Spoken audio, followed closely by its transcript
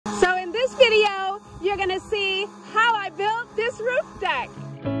you're gonna see how I built this roof deck.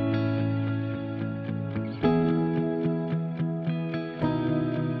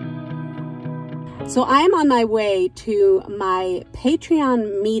 So I'm on my way to my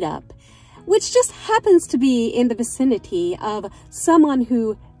Patreon meetup, which just happens to be in the vicinity of someone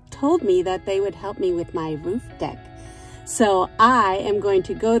who told me that they would help me with my roof deck. So I am going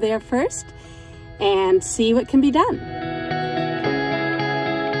to go there first and see what can be done.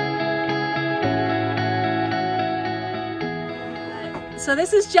 So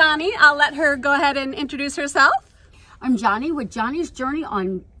this is Jonnie. I'll let her go ahead and introduce herself. I'm Jonnie with Jonnie's Journey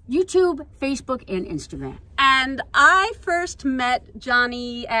on YouTube, Facebook, and Instagram. And I first met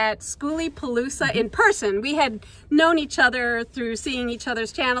Jonnie at Schoolypalooza in person. We had known each other through seeing each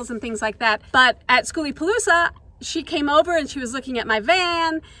other's channels and things like that. But at Schoolypalooza, she came over and she was looking at my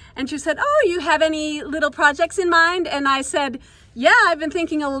van and she said, "Oh, you have any little projects in mind?" And I said, "Yeah, I've been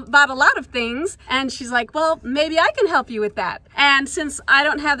thinking about a lot of things." And she's like, "Well, maybe I can help you with that." And since I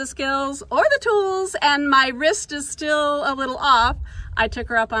don't have the skills or the tools and my wrist is still a little off, I took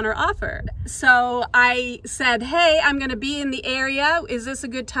her up on her offer. So I said, "Hey, I'm gonna be in the area. Is this a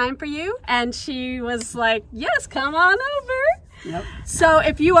good time for you?" And she was like, "Yes, come on over." Yep. So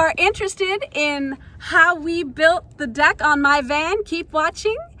if you are interested in how we built the deck on my van, keep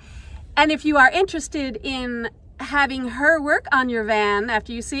watching. And if you are interested in having her work on your van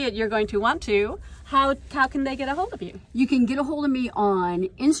after you see it, you're going to want to. How can they get a hold of you? You can get a hold of me on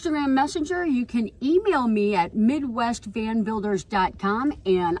Instagram Messenger. You can email me at midwestvanbuilders.com,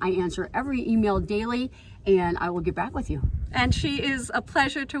 and I answer every email daily, and I will get back with you. And she is a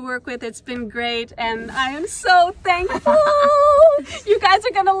pleasure to work with. It's been great, and I am so thankful. You guys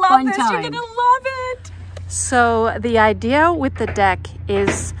are gonna love this. You're gonna love it. So the idea with the deck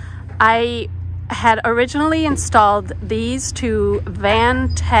is I had originally installed these two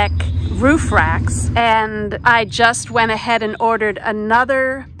VanTech roof racks, and I just went ahead and ordered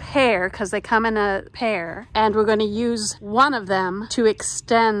another pair because they come in a pair, and we're going to use one of them to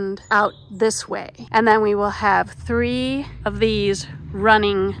extend out this way, and then we will have 3 of these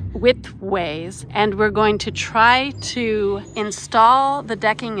running widthways, and we're going to try to install the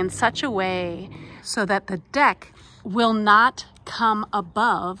decking in such a way so that the deck will not come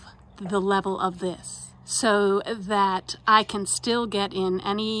above the level of this, so that I can still get in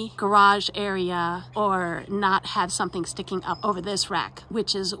any garage area or not have something sticking up over this rack,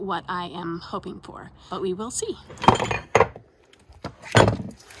 which is what I am hoping for, but we will see.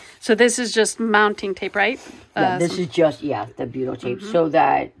 So this is just mounting tape, right? Yeah, this is just, the butyl tape, so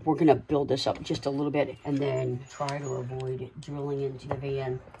that we're gonna build this up just a little bit and then try to avoid drilling into the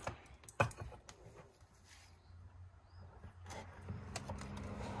van.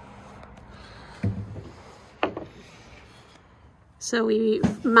 So we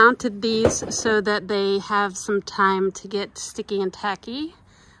mounted these so that they have some time to get sticky and tacky.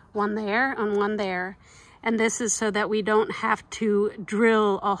 One there and one there. And this is so that we don't have to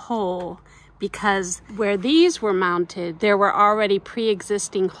drill a hole, because where these were mounted, there were already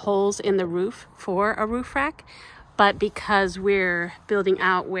pre-existing holes in the roof for a roof rack. But because we're building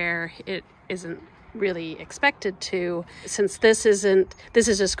out where it isn't really expected to, since this is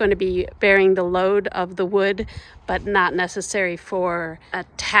just going to be bearing the load of the wood but not necessary for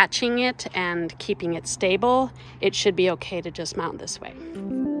attaching it and keeping it stable, it should be okay to just mount this way.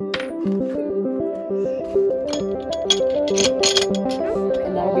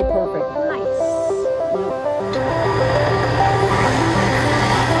 And that'll be perfect.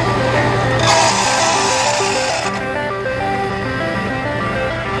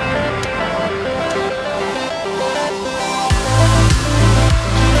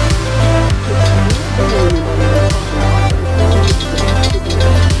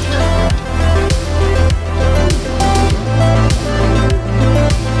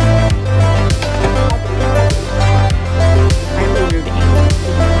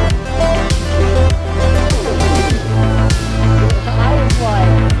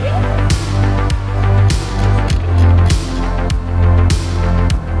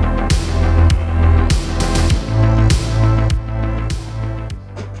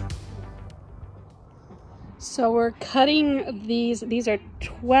 So we're cutting these are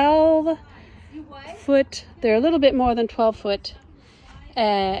 12 foot, they're a little bit more than 12 foot.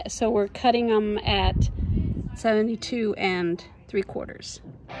 So we're cutting them at 72 3/4.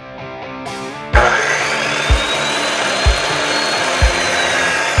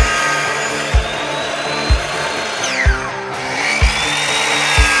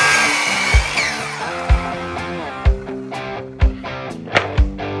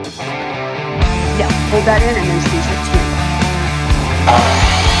 Hold that in and then squeeze it through.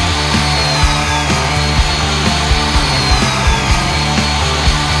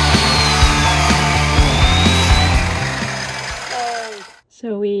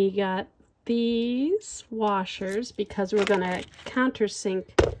 got these washers because we're going to countersink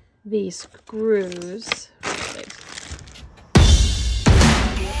these screws.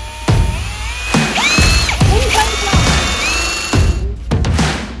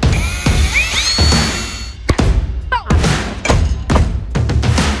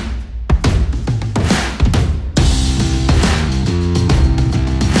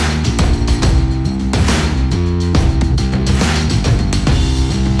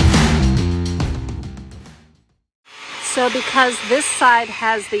 So because this side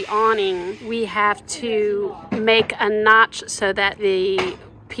has the awning, we have to make a notch so that the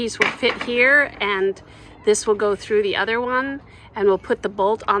piece will fit here, and this will go through the other one, and we'll put the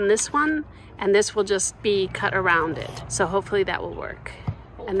bolt on this one, and this will just be cut around it. So hopefully that will work.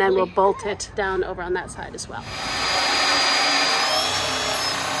 And then we'll bolt it down over on that side as well.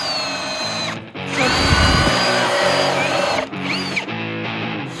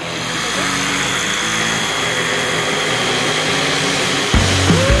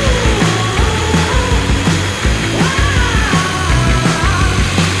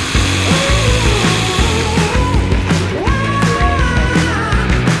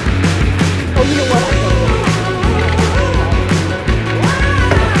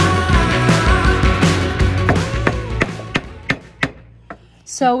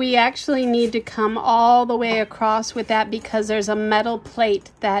 So we actually need to come all the way across with that because there's a metal plate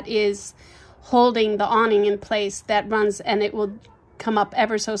that is holding the awning in place that runs, and it will come up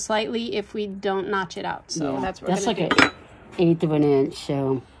ever so slightly if we don't notch it out. So yeah, that's what we're going to do. That's like 1/8 of an inch.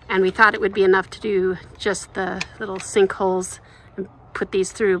 So. And we thought it would be enough to do just the little sinkholes and put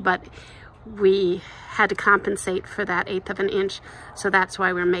these through, but we had to compensate for that 1/8 of an inch. So that's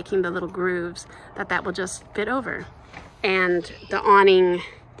why we're making the little grooves that will just fit over. And the awning,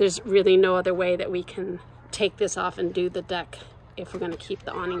 there's really no other way that we can take this off and do the deck if we're going to keep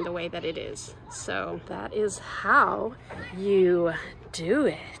the awning the way that it is. So that is how you do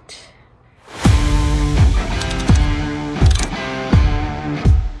it.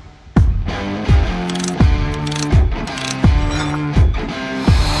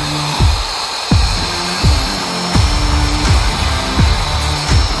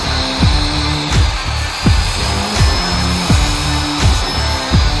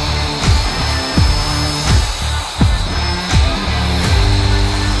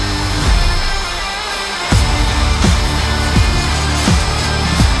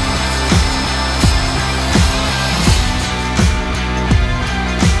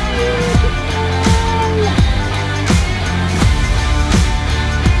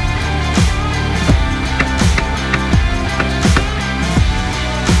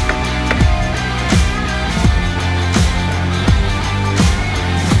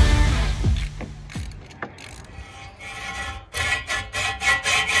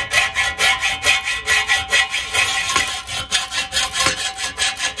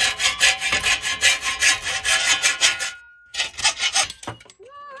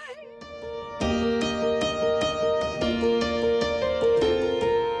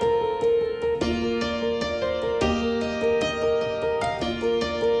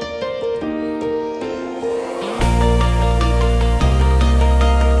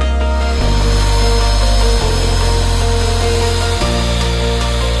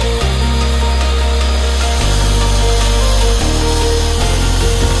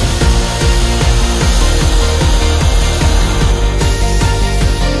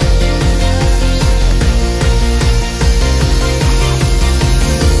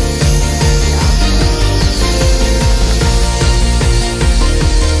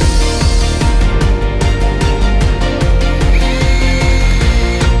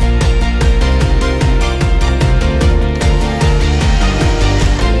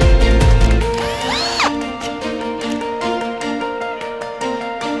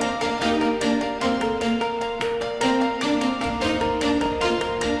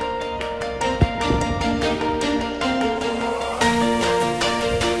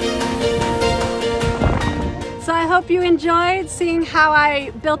 Hope you enjoyed seeing how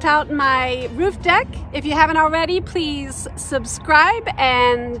I built out my roof deck. If you haven't already, please subscribe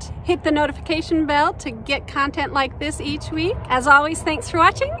and hit the notification bell to get content like this each week. As always, thanks for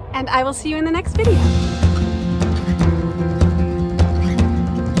watching, and I will see you in the next video.